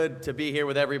Good to be here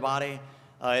with everybody.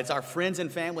 It's our Friends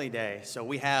and Family Day, so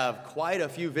we have quite a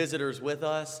few visitors with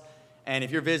us. And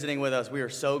if you're visiting with us, we are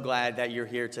so glad that you're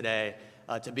here today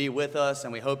to be with us,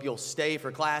 and we hope you'll stay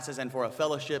for classes and for a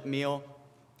fellowship meal.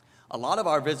 A lot of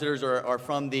our visitors are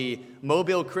from the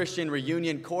Mobile Christian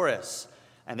Reunion Chorus,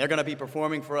 and they're going to be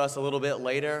performing for us a little bit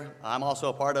later. I'm also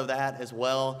a part of that as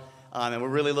well, and we're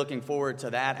really looking forward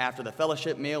to that after the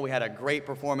fellowship meal. We had a great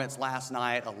performance last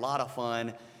night, a lot of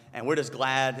fun. And we're just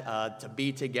glad to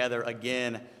be together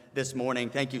again this morning.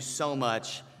 Thank you so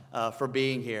much for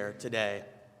being here today.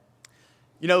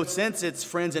 You know, since it's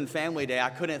Friends and Family Day, I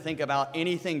couldn't think about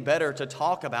anything better to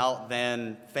talk about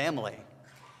than family.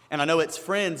 And I know it's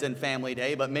Friends and Family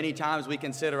Day, but many times we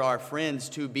consider our friends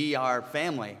to be our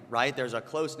family, right? There's a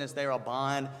closeness there, a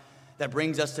bond that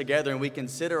brings us together, and we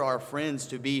consider our friends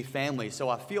to be family. So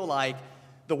I feel like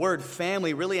the word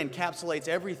family really encapsulates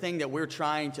everything that we're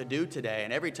trying to do today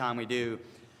and every time we do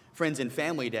Friends and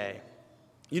Family Day.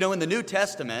 You know, in the New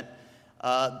Testament,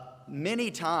 many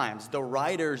times the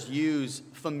writers use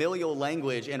familial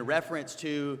language in reference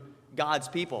to God's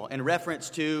people, in reference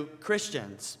to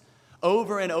Christians.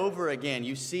 Over and over again,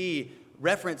 you see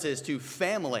references to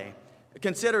family.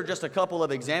 Consider just a couple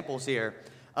of examples here.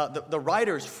 The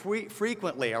writers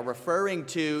frequently are referring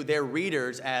to their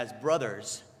readers as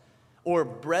brothers or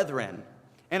brethren.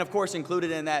 And of course,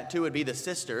 included in that too would be the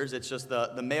sisters. It's just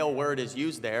the male word is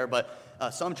used there, but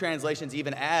some translations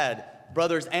even add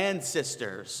brothers and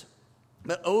sisters.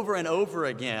 But over and over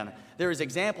again, there is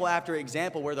example after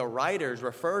example where the writers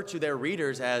refer to their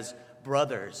readers as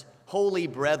brothers, holy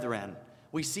brethren.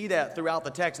 We see that throughout the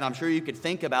text, and I'm sure you could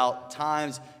think about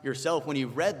times yourself when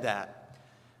you've read that.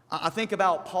 I think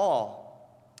about Paul.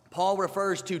 Paul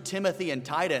refers to Timothy and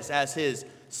Titus as his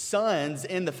sons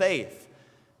in the faith.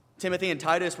 Timothy and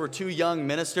Titus were two young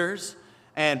ministers,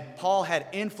 and Paul had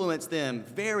influenced them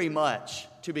very much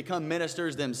to become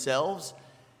ministers themselves.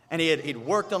 And he'd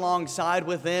worked alongside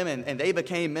with them, and they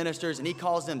became ministers, and he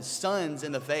calls them sons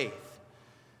in the faith.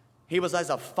 He was as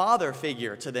a father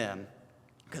figure to them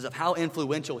because of how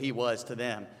influential he was to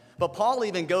them. But Paul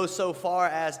even goes so far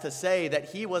as to say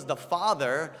that he was the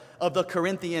father of the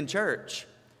Corinthian church.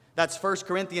 That's 1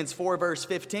 Corinthians 4, verse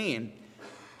 15.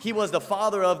 He was the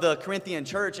father of the Corinthian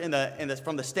church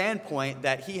from the standpoint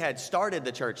that he had started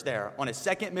the church there. On his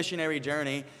second missionary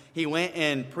journey, he went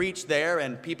and preached there,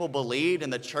 and people believed,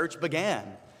 and the church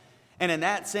began. And in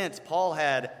that sense, Paul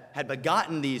had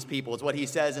begotten these people, is what he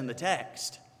says in the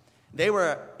text.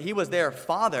 He was their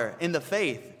father in the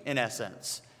faith, in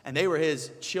essence, and they were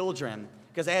his children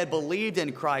because they had believed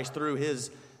in Christ through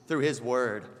his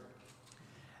word.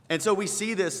 And so we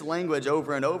see this language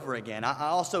over and over again. I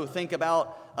also think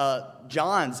about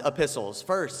John's epistles,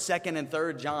 1st, 2nd, and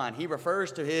 3rd John. He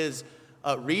refers to his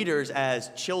readers as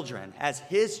children, as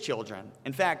his children.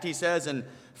 In fact, he says in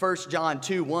 1 John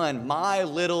 2:1, "My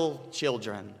little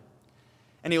children."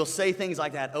 And he will say things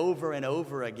like that over and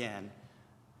over again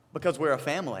because we're a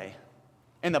family.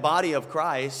 In the body of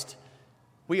Christ,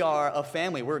 we are a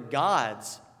family. We're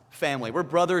God's family. We're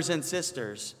brothers and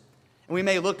sisters. And we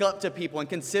may look up to people and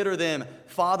consider them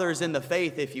fathers in the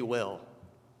faith, if you will,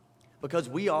 because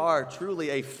we are truly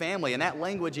a family, and that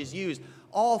language is used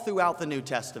all throughout the New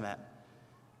Testament.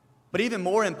 But even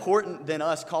more important than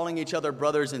us calling each other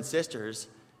brothers and sisters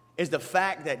is the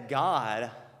fact that God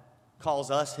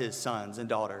calls us his sons and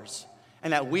daughters,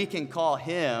 and that we can call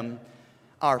him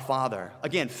our Father.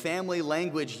 Again, family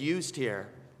language used here.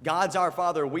 God's our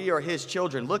Father, we are his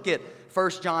children. Look at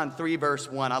 1 John 3, verse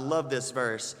 1. I love this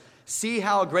verse. "See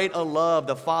how great a love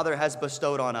the Father has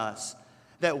bestowed on us,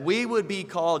 that we would be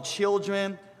called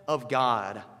children of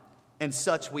God, and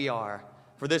such we are.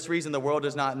 For this reason the world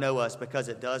does not know us, because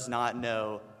it does not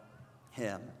know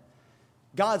him."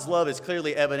 God's love is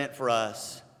clearly evident for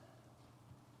us,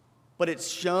 but it's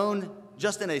shown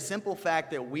just in a simple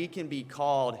fact that we can be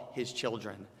called his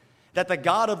children. That the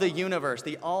God of the universe,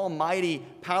 the almighty,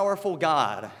 powerful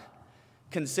God,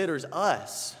 considers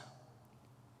us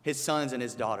his sons and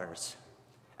his daughters.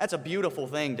 That's a beautiful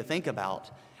thing to think about.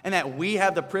 And that we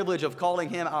have the privilege of calling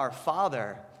him our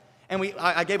Father. And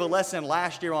I gave a lesson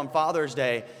last year on Father's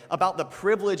Day about the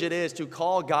privilege it is to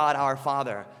call God our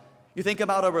Father. You think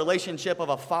about a relationship of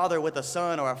a father with a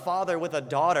son or a father with a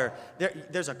daughter.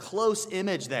 There's a close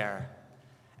image there.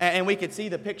 And we could see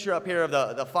the picture up here of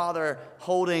the father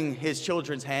holding his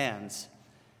children's hands.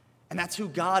 And that's who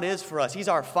God is for us. He's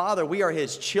our Father. We are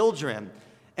his children.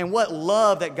 And what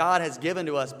love that God has given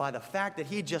to us by the fact that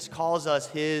he just calls us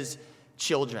his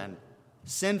children.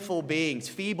 Sinful beings,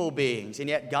 feeble beings, and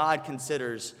yet God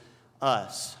considers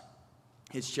us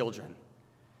his children.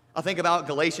 I think about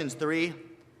Galatians 3.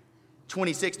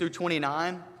 26 through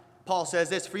 29, Paul says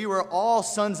this, "For you are all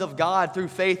sons of God through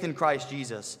faith in Christ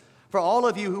Jesus. For all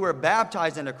of you who are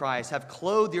baptized into Christ have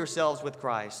clothed yourselves with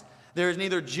Christ. There is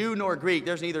neither Jew nor Greek,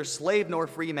 there is neither slave nor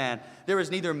free man, there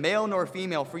is neither male nor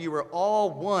female, for you are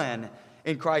all one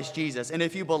in Christ Jesus. And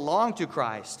if you belong to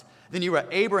Christ, then you are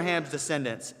Abraham's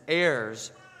descendants,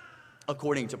 heirs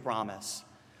according to promise."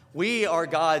 We are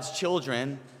God's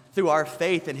children through our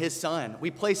faith in His Son.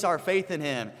 We place our faith in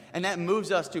Him, and that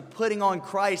moves us to putting on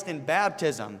Christ in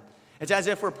baptism. It's as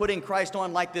if we're putting Christ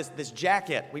on like this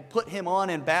jacket. We put Him on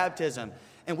in baptism,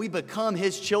 and we become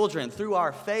His children through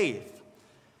our faith.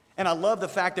 And I love the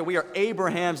fact that we are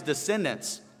Abraham's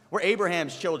descendants. We're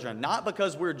Abraham's children, not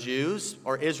because we're Jews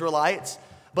or Israelites,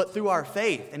 but through our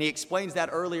faith. And he explains that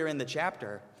earlier in the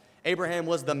chapter. Abraham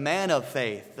was the man of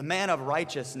faith, the man of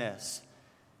righteousness.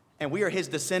 And we are his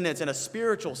descendants in a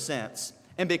spiritual sense.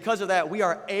 And because of that, we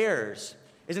are heirs.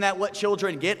 Isn't that what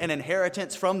children get? An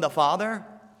inheritance from the Father?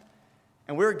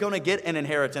 And we're going to get an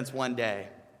inheritance one day.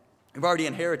 We've already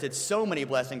inherited so many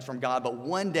blessings from God, but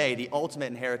one day the ultimate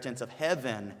inheritance of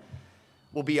heaven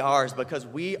will be ours because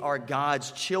we are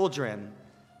God's children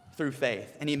through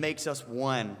faith, and He makes us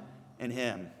one in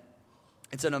Him.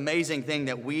 It's an amazing thing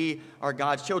that we are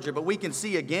God's children, but we can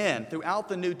see again throughout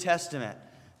the New Testament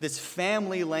this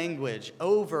family language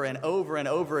over and over and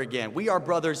over again. We are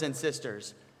brothers and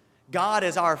sisters. God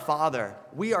is our Father.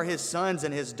 We are His sons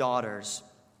and His daughters.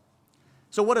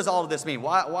 So what does all of this mean?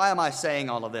 Why am I saying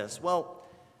all of this? Well,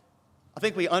 I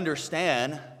think we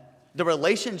understand the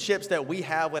relationships that we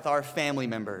have with our family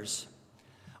members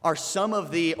are some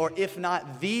of the, or if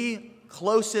not the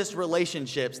closest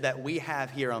relationships that we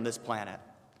have here on this planet.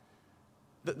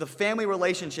 The family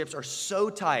relationships are so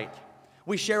tight.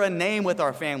 We share a name with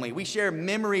our family. We share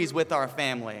memories with our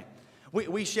family.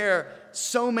 We share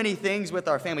so many things with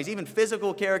our families, even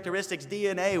physical characteristics,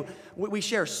 DNA. We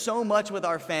share so much with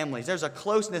our families. There's a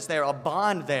closeness there, a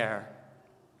bond there.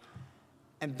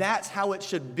 And that's how it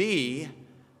should be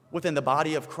within the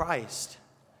body of Christ.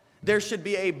 There should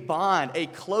be a bond, a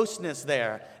closeness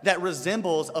there that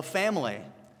resembles a family.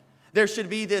 There should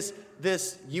be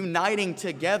this uniting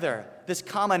together, this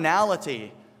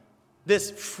commonality,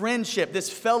 this friendship, this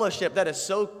fellowship that is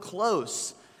so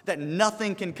close that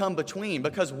nothing can come between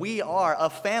because we are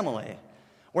a family.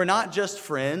 We're not just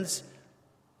friends.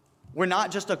 We're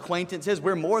not just acquaintances.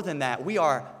 We're more than that. We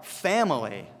are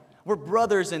family. We're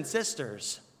brothers and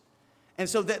sisters. And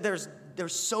so there's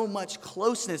so much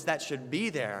closeness that should be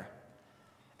there.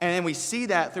 And then we see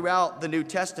that throughout the New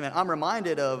Testament. I'm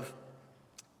reminded of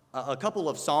a couple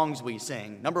of songs we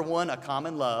sing. Number one, A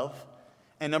Common Love.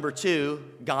 And number two,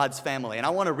 God's Family. And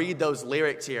I want to read those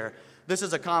lyrics here. This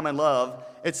is A Common Love.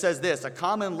 It says this: a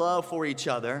common love for each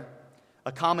other,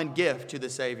 a common gift to the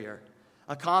Savior,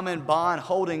 a common bond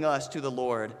holding us to the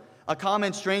Lord, a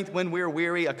common strength when we're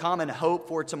weary, a common hope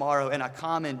for tomorrow, and a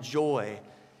common joy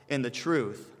in the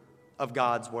truth of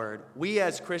God's Word. We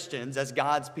as Christians, as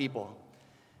God's people,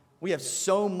 we have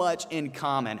so much in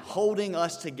common, holding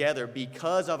us together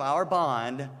because of our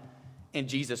bond in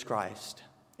Jesus Christ.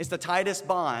 It's the tightest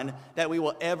bond that we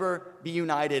will ever be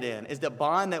united in, is the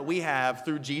bond that we have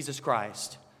through Jesus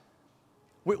Christ.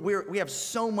 We have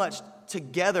so much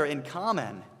together in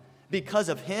common because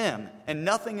of Him, and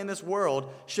nothing in this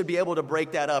world should be able to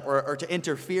break that up or to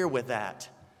interfere with that.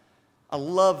 I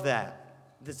love that.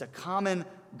 There's a common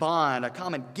bond, a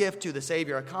common gift to the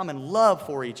Savior, a common love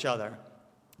for each other.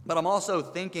 But I'm also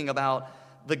thinking about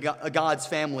the God's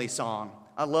Family song.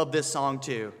 I love this song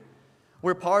too.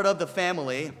 We're part of the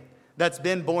family that's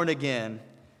been born again,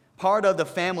 part of the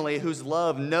family whose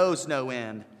love knows no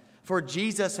end. For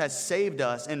Jesus has saved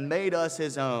us and made us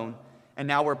His own, and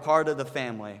now we're part of the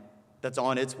family that's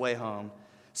on its way home.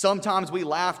 Sometimes we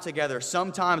laugh together,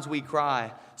 sometimes we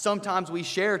cry, sometimes we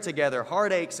share together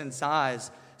heartaches and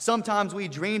sighs. Sometimes we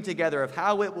dream together of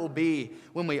how it will be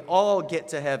when we all get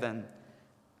to heaven.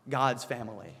 God's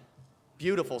Family.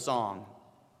 Beautiful song.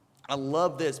 I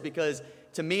love this because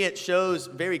to me, it shows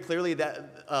very clearly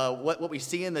that what we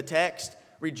see in the text,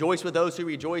 rejoice with those who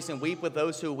rejoice and weep with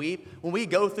those who weep. When we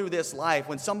go through this life,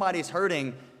 when somebody's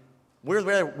hurting, we're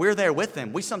there with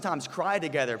them. We sometimes cry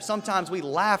together. Sometimes we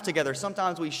laugh together.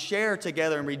 Sometimes we share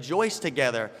together and rejoice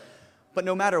together. But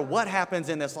no matter what happens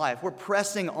in this life, we're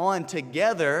pressing on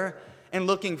together and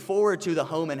looking forward to the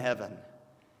home in heaven.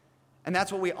 And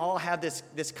that's what we all have,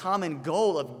 this common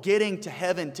goal of getting to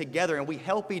heaven together. And we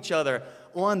help each other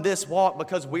on this walk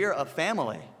because we're a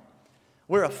family.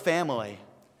 We're a family.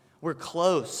 We're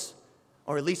close,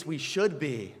 or at least we should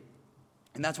be.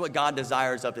 And that's what God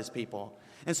desires of His people.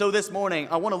 And so this morning,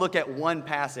 I want to look at one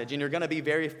passage, and you're going to be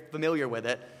very familiar with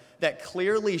it, that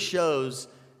clearly shows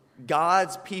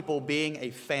God's people being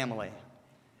a family.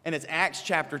 And it's Acts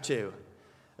chapter 2,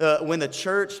 when the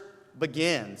church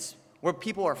begins, where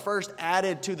people are first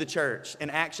added to the church in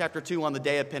Acts chapter 2 on the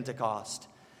day of Pentecost.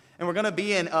 And we're going to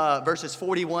be in verses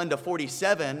 41 to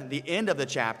 47, the end of the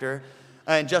chapter,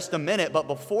 in just a minute. But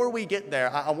before we get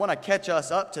there, I want to catch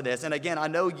us up to this. And again, I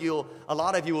know a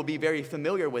lot of you will be very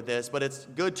familiar with this, but it's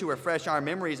good to refresh our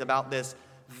memories about this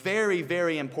very,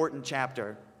 very important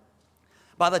chapter.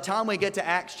 By the time we get to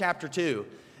Acts chapter 2,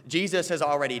 Jesus has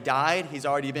already died, he's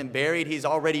already been buried, he's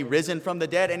already risen from the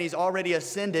dead, and he's already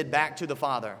ascended back to the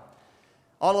Father.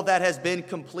 All of that has been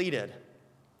completed.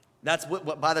 That's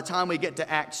what by the time we get to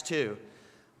Acts 2.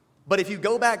 But if you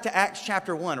go back to Acts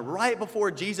chapter 1, right before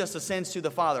Jesus ascends to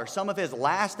the Father, some of his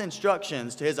last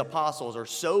instructions to his apostles are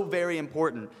so very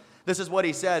important. This is what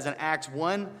he says in Acts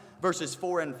 1, verses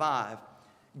 4 and 5.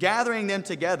 Gathering them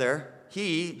together,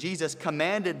 he, Jesus,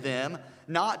 commanded them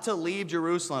not to leave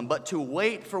Jerusalem, but to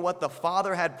wait for what the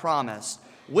Father had promised,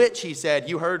 which, he said,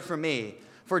 you heard from me.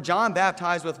 For John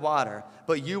baptized with water,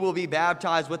 but you will be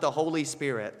baptized with the Holy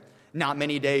Spirit not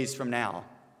many days from now.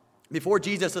 Before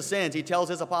Jesus ascends, he tells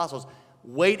his apostles,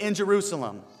 wait in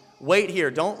Jerusalem. Wait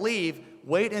here. Don't leave.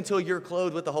 Wait until you're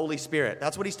clothed with the Holy Spirit.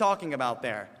 That's what he's talking about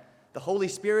there. The Holy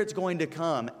Spirit's going to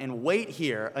come, and wait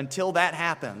here until that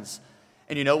happens.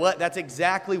 And you know what? That's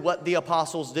exactly what the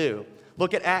apostles do.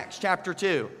 Look at Acts chapter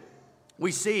 2.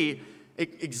 We see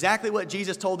exactly what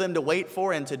Jesus told them to wait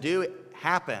for and to do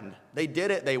happened. They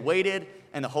did it, they waited,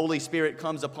 and the Holy Spirit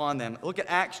comes upon them. Look at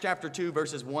Acts chapter 2,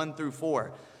 verses 1 through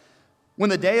 4. When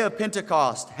the day of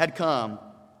Pentecost had come,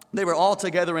 they were all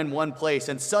together in one place,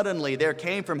 and suddenly there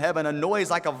came from heaven a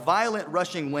noise like a violent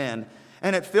rushing wind,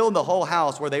 and it filled the whole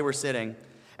house where they were sitting.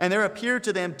 And there appeared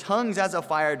to them tongues as of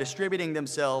fire distributing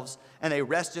themselves, and they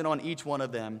rested on each one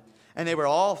of them. And they were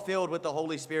all filled with the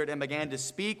Holy Spirit and began to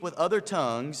speak with other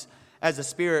tongues as the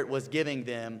Spirit was giving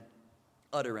them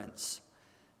utterance.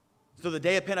 So the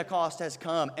day of Pentecost has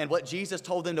come, and what Jesus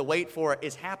told them to wait for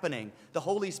is happening. The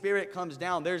Holy Spirit comes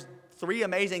down. There's three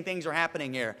amazing things are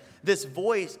happening here. This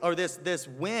voice, or this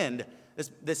wind,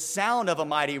 this sound of a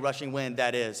mighty rushing wind,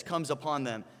 that is, comes upon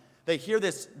them. They hear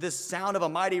this sound of a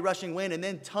mighty rushing wind, and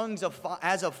then tongues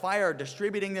as of fire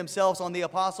distributing themselves on the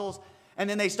apostles, and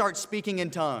then they start speaking in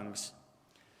tongues.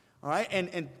 All right,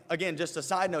 and again, just a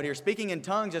side note here, speaking in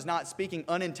tongues is not speaking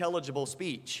unintelligible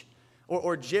speech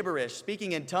or gibberish.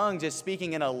 Speaking in tongues is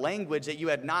speaking in a language that you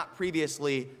had not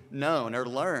previously known or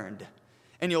learned.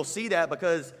 And you'll see that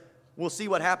because we'll see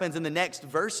what happens in the next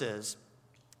verses.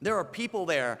 There are people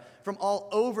there from all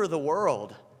over the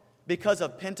world because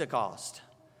of Pentecost.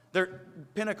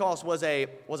 Pentecost was a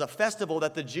festival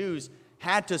that the Jews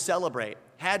had to celebrate,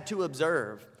 had to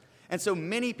observe. And so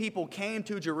many people came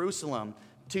to Jerusalem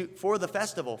for the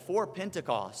festival, for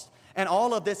Pentecost. And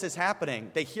all of this is happening.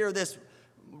 They hear this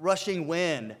rushing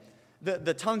wind.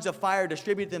 The tongues of fire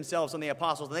distribute themselves on the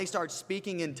apostles, and they start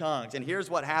speaking in tongues. And here's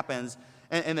what happens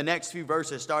in the next few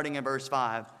verses, starting in verse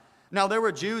 5. Now there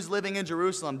were Jews living in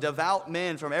Jerusalem, devout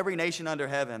men from every nation under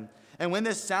heaven. And when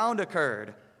this sound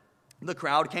occurred, the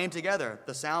crowd came together,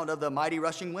 the sound of the mighty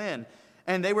rushing wind.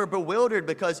 And they were bewildered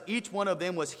because each one of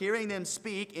them was hearing them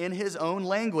speak in his own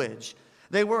language.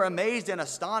 They were amazed and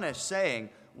astonished, saying,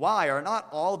 why, are not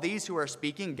all these who are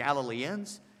speaking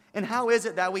Galileans? And how is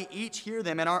it that we each hear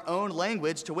them in our own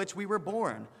language to which we were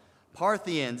born?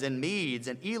 Parthians and Medes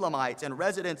and Elamites and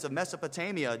residents of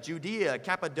Mesopotamia, Judea,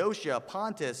 Cappadocia,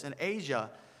 Pontus and Asia,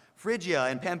 Phrygia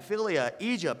and Pamphylia,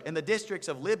 Egypt and the districts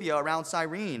of Libya around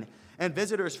Cyrene, and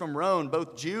visitors from Rome,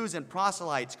 both Jews and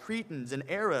proselytes, Cretans and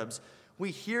Arabs,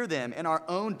 we hear them in our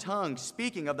own tongue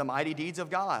speaking of the mighty deeds of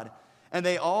God. And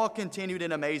they all continued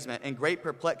in amazement and great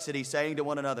perplexity, saying to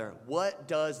one another, what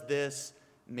does this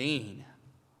mean?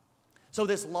 So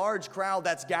this large crowd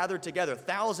that's gathered together,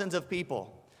 thousands of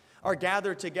people, are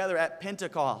gathered together at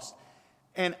Pentecost.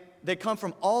 And they come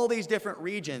from all these different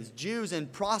regions, Jews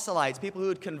and proselytes, people who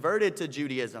had converted to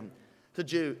Judaism,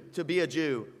 to be a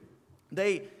Jew.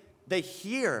 They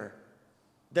hear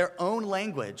their own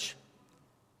language.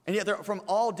 And yet they're from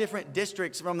all different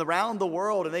districts from around the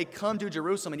world, and they come to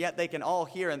Jerusalem, and yet they can all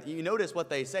hear. And you notice what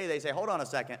they say. They say, hold on a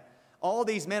second. All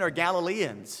these men are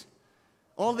Galileans.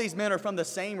 All these men are from the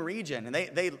same region, and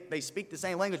they speak the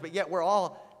same language, but yet we're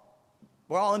all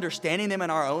understanding them in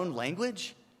our own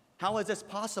language? How is this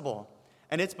possible?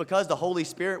 And it's because the Holy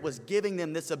Spirit was giving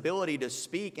them this ability to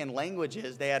speak in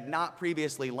languages they had not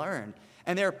previously learned.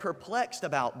 And they're perplexed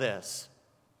about this.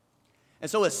 And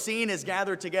so a scene is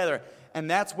gathered together, and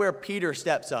that's where Peter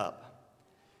steps up.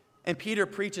 And Peter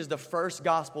preaches the first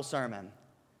gospel sermon.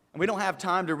 And we don't have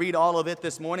time to read all of it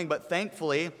this morning, but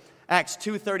thankfully, Acts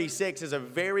 2:36 is a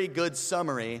very good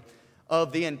summary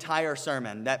of the entire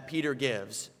sermon that Peter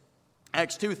gives.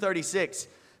 Acts 2:36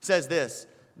 says this,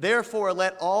 "Therefore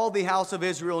let all the house of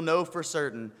Israel know for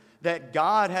certain that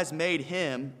God has made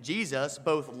him, Jesus,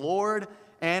 both Lord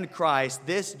and Christ,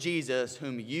 this Jesus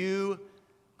whom you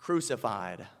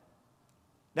crucified."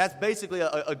 That's basically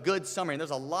a good summary. And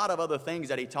there's a lot of other things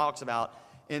that he talks about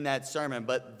in that sermon,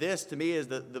 but this to me is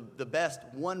the best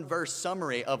one-verse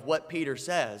summary of what Peter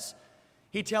says.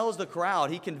 He tells the crowd,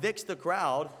 he convicts the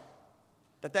crowd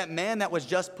that man that was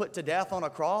just put to death on a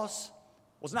cross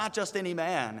was not just any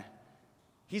man.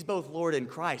 He's both Lord and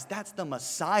Christ. That's the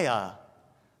Messiah,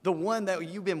 the one that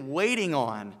you've been waiting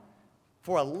on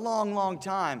for a long, long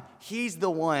time. He's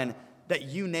the one that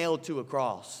you nailed to a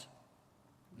cross.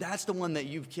 That's the one that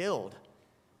you've killed.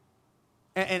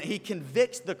 And he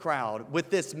convicts the crowd with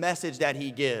this message that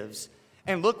he gives.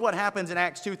 And look what happens in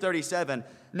Acts 2:37.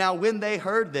 "Now when they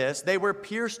heard this, they were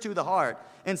pierced to the heart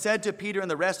and said to Peter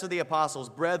and the rest of the apostles,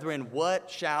 'Brethren, what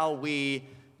shall we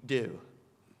do?'"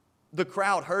 The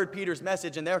crowd heard Peter's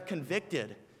message and they're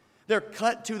convicted. They're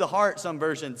cut to the heart, some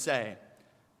versions say.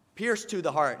 Pierced to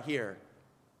the heart here.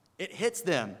 It hits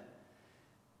them.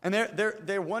 And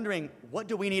they're wondering, what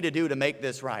do we need to do to make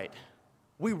this right?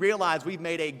 We realize we've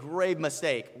made a grave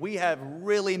mistake. We have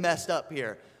really messed up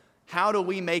here. How do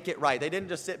we make it right? They didn't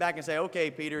just sit back and say,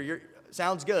 "Okay, Peter,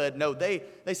 sounds good." No, they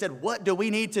said, "What do we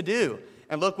need to do?"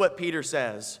 And look what Peter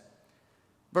says.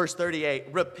 Verse 38,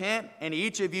 "Repent and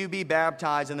each of you be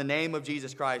baptized in the name of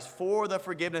Jesus Christ for the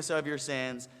forgiveness of your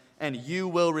sins, and you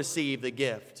will receive the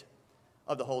gift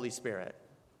of the Holy Spirit."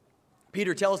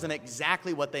 Peter tells them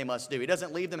exactly what they must do. He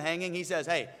doesn't leave them hanging. He says,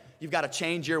 hey, you've got to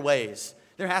change your ways.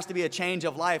 There has to be a change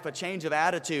of life, a change of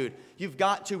attitude. You've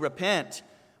got to repent,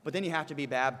 but then you have to be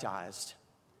baptized.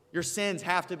 Your sins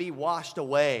have to be washed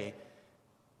away.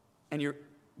 And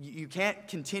you can't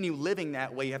continue living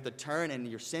that way. You have to turn, and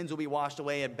your sins will be washed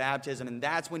away at baptism, and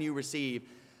that's when you receive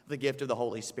the gift of the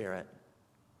Holy Spirit.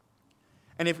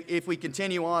 And if we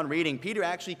continue on reading, Peter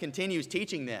actually continues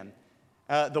teaching them.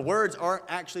 The words aren't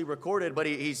actually recorded, but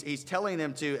he's telling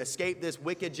them to escape this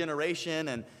wicked generation,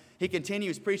 and he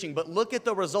continues preaching. But look at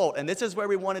the result, and this is where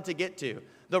we wanted to get to.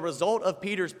 The result of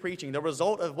Peter's preaching, the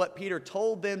result of what Peter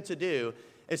told them to do,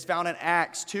 is found in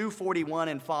Acts 2:41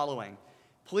 and following.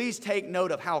 Please take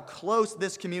note of how close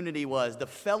this community was, the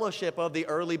fellowship of the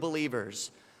early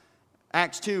believers.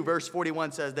 Acts 2, verse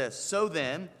 41 says this, "So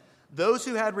then, those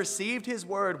who had received his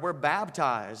word were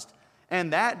baptized,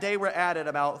 and that day were added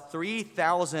about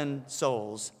 3,000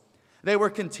 souls. They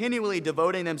were continually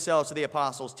devoting themselves to the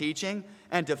apostles' teaching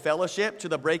and to fellowship, to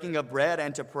the breaking of bread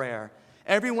and to prayer.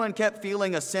 Everyone kept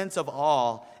feeling a sense of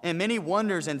awe, and many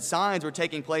wonders and signs were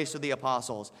taking place to the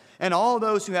apostles. And all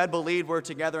those who had believed were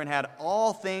together and had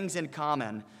all things in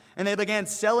common. And they began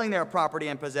selling their property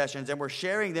and possessions and were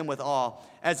sharing them with all,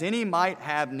 as any might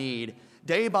have need.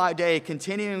 Day by day,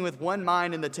 continuing with one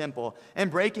mind in the temple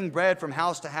and breaking bread from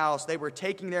house to house, they were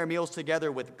taking their meals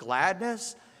together with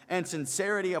gladness and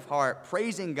sincerity of heart,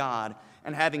 praising God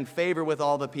and having favor with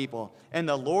all the people. And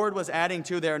the Lord was adding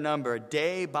to their number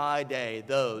day by day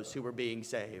those who were being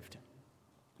saved."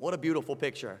 What a beautiful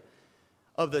picture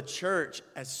of the church.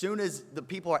 As soon as the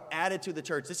people are added to the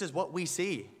church, this is what we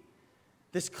see.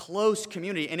 This close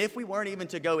community. And if we weren't even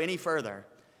to go any further,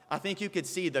 I think you could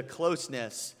see the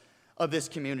closeness of this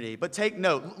community. But take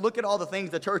note, look at all the things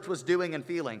the church was doing and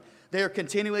feeling. They are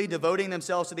continually devoting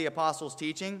themselves to the apostles'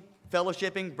 teaching,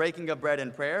 fellowshipping, breaking of bread,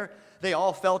 and prayer. They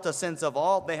all felt a sense of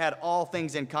awe. They had all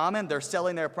things in common. They're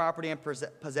selling their property and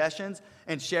possessions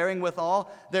and sharing with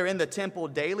all. They're in the temple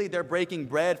daily. They're breaking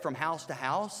bread from house to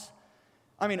house.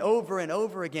 I mean, over and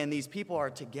over again, these people are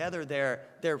together. They're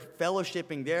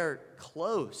fellowshipping. They're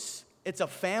close. It's a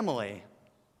family.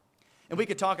 And we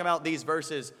could talk about these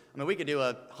verses. I mean, we could do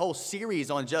a whole series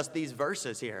on just these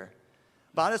verses here.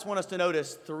 But I just want us to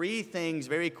notice three things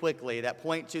very quickly that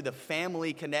point to the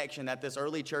family connection that this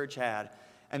early church had,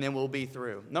 and then we'll be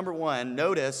through. Number one,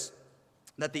 notice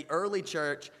that the early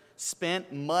church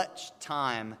spent much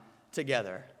time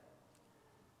together.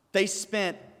 They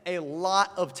spent a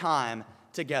lot of time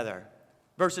together.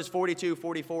 Verses 42,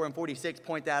 44, and 46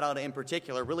 point that out in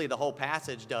particular. Really, the whole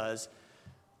passage does.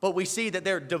 But we see that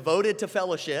they're devoted to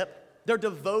fellowship. They're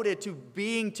devoted to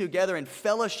being together and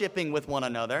fellowshipping with one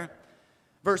another.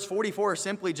 Verse 44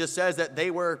 simply just says that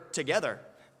they were together.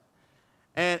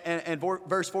 And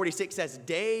verse 46 says,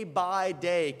 day by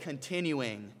day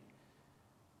continuing.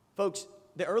 Folks,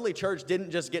 the early church didn't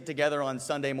just get together on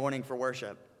Sunday morning for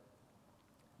worship.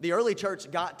 The early church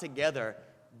got together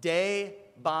day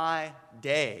by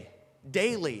day,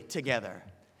 daily together.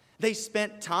 They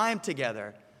spent time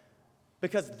together.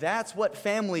 Because that's what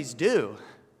families do.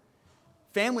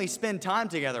 Families spend time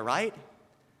together, right?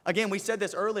 Again, we said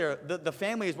this earlier, the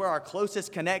family is where our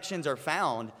closest connections are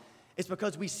found. It's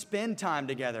because we spend time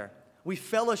together. We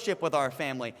fellowship with our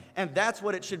family. And that's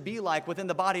what it should be like within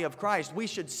the body of Christ. We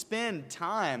should spend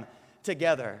time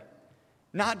together.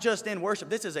 Not just in worship.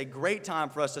 This is a great time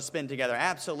for us to spend together,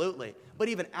 absolutely. But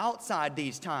even outside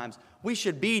these times, we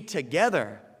should be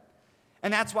together.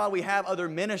 And that's why we have other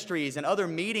ministries and other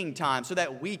meeting times so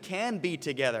that we can be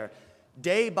together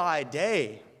day by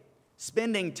day,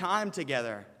 spending time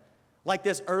together like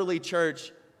this early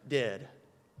church did.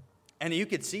 And you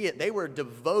could see it. They were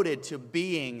devoted to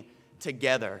being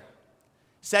together.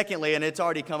 Secondly, and it's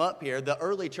already come up here, the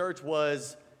early church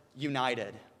was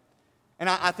united. And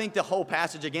I think the whole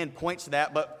passage, again, points to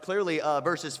that, but clearly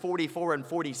verses 44 and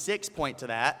 46 point to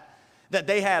that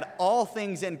they had all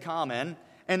things in common,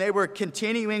 and they were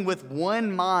continuing with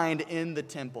one mind in the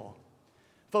temple.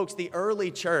 Folks, the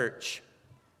early church,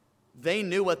 they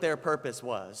knew what their purpose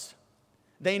was.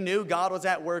 They knew God was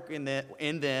at work in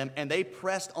them, and they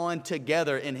pressed on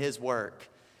together in His work.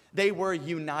 They were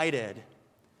united.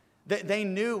 They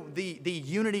knew the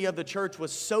unity of the church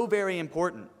was so very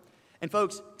important. And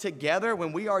folks, together,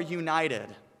 when we are united,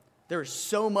 there's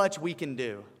so much we can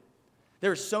do.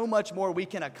 There's so much more we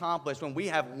can accomplish when we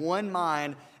have one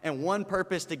mind and one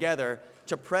purpose together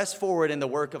to press forward in the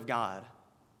work of God.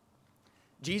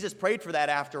 Jesus prayed for that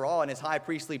after all in His high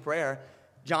priestly prayer,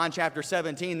 John chapter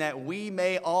 17, that we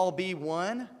may all be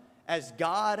one as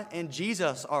God and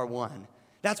Jesus are one.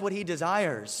 That's what He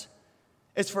desires.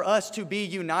 It's for us to be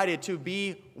united, to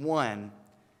be one.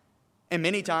 And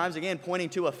many times, again, pointing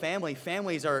to a family,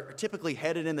 families are typically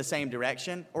headed in the same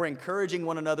direction or encouraging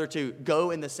one another to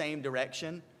go in the same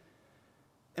direction.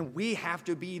 And we have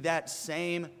to be that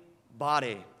same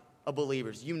body of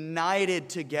believers, united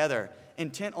together,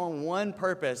 intent on one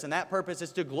purpose, and that purpose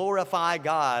is to glorify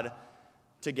God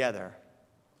together.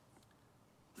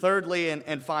 Thirdly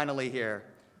and finally here,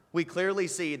 we clearly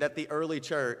see that the early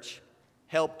church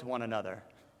helped one another.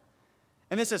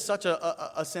 And this is such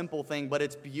a simple thing, but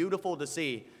it's beautiful to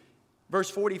see. Verse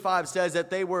 45 says that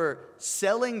they were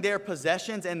selling their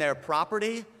possessions and their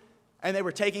property, and they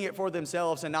were taking it for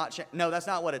themselves and not... No, that's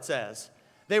not what it says.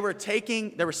 They were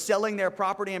selling their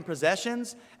property and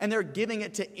possessions, and they're giving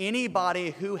it to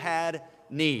anybody who had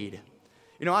need.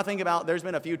 You know, I think about, there's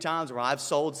been a few times where I've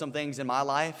sold some things in my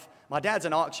life. My dad's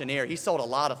an auctioneer. He sold a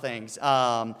lot of things.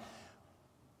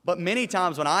 But many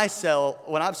times when I've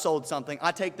sold something,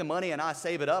 I take the money and I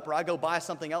save it up, or I go buy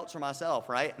something else for myself,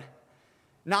 right?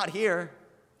 Not here.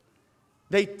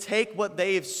 They take what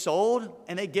they've sold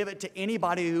and they give it to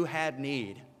anybody who had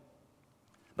need.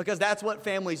 Because that's what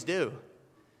families do.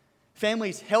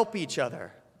 Families help each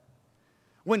other.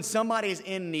 When somebody's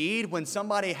in need, when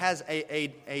somebody has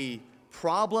a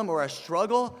problem or a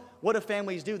struggle, what do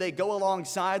families do? They go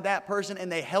alongside that person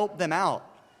and they help them out.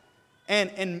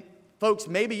 And folks,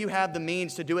 maybe you have the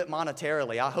means to do it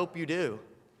monetarily. I hope you do,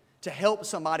 to help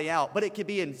somebody out. But it could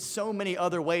be in so many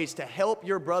other ways to help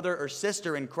your brother or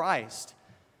sister in Christ.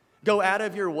 Go out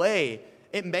of your way.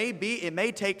 It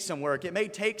may take some work. It may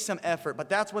take some effort. But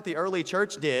that's what the early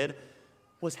church did,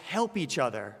 was help each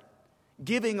other,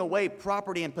 giving away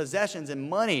property and possessions and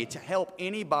money to help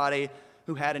anybody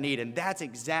who had a need. And that's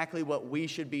exactly what we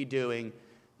should be doing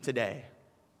today.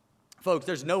 Folks,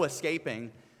 there's no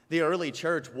escaping. The early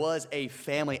church was a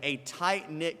family, a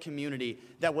tight-knit community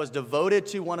that was devoted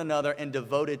to one another and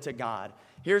devoted to God.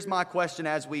 Here's my question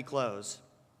as we close.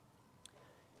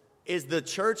 Is the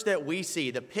church that we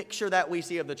see, the picture that we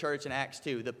see of the church in Acts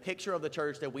 2, the picture of the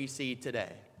church that we see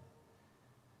today?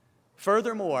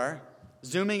 Furthermore,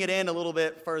 zooming it in a little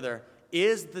bit further,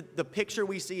 is the picture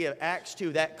we see of Acts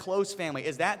 2, that close family,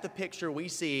 is that the picture we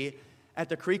see at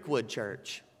the Creekwood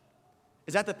Church?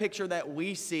 Is that the picture that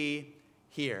we see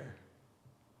here?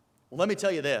 Well, let me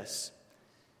tell you this.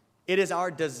 It is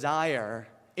our desire,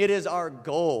 it is our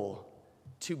goal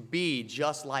to be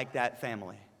just like that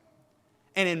family.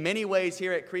 And in many ways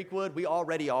here at Creekwood, we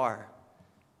already are.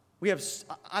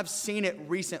 I've seen it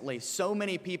recently. So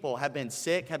many people have been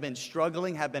sick, have been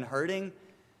struggling, have been hurting.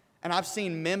 And I've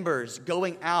seen members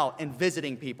going out and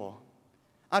visiting people.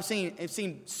 I've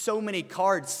seen so many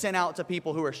cards sent out to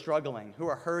people who are struggling, who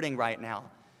are hurting right now.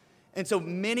 And so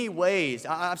many ways,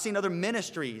 I've seen other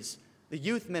ministries, the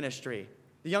youth ministry,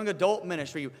 the young adult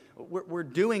ministry, we're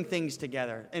doing things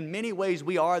together. In many ways,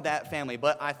 we are that family.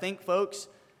 But I think, folks,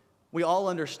 we all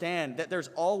understand that there's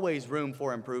always room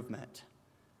for improvement.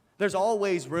 There's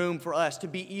always room for us to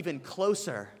be even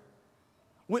closer,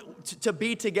 to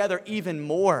be together even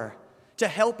more, to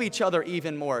help each other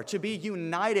even more, to be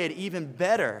united even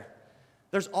better.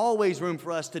 There's always room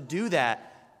for us to do that.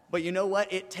 But you know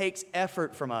what? It takes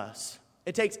effort from us.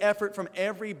 It takes effort from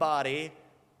everybody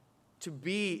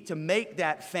to make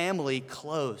that family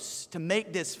close, to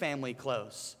make this family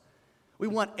close. We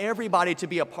want everybody to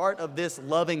be a part of this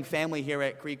loving family here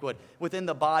at Creekwood, within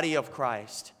the body of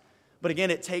Christ. But again,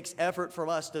 it takes effort from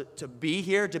us to be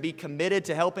here, to be committed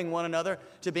to helping one another,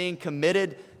 to being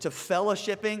committed to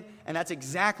fellowshipping, and that's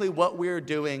exactly what we're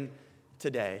doing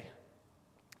today.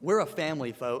 We're a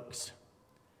family, folks.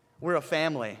 We're a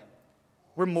family.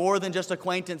 We're more than just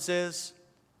acquaintances.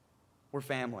 We're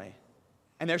family.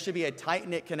 And there should be a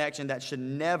tight-knit connection that should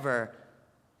never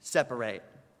separate.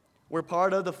 We're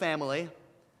part of the family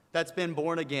that's been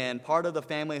born again, part of the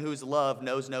family whose love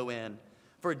knows no end.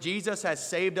 For Jesus has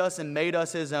saved us and made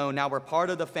us his own. Now we're part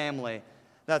of the family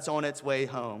that's on its way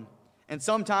home. And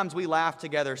sometimes we laugh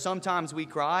together. Sometimes we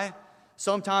cry.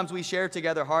 Sometimes we share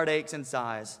together heartaches and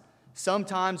sighs.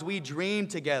 Sometimes we dream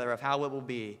together of how it will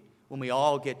be when we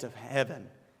all get to heaven,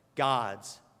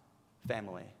 God's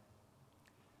family.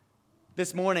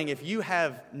 This morning, if you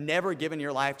have never given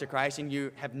your life to Christ and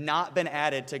you have not been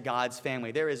added to God's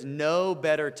family, there is no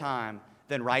better time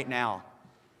than right now.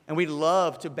 And we'd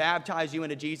love to baptize you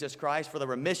into Jesus Christ for the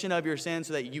remission of your sins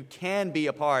so that you can be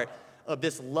a part of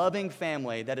this loving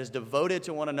family that is devoted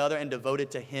to one another and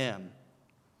devoted to Him.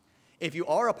 If you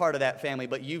are a part of that family,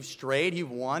 but you've strayed,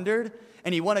 you've wandered,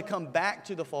 and you want to come back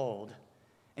to the fold,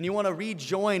 and you want to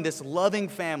rejoin this loving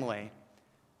family,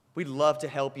 we'd love to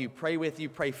help you, pray with you,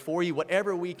 pray for you.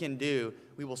 Whatever we can do,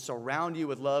 we will surround you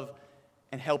with love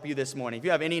and help you this morning. If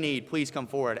you have any need, please come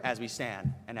forward as we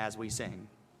stand and as we sing.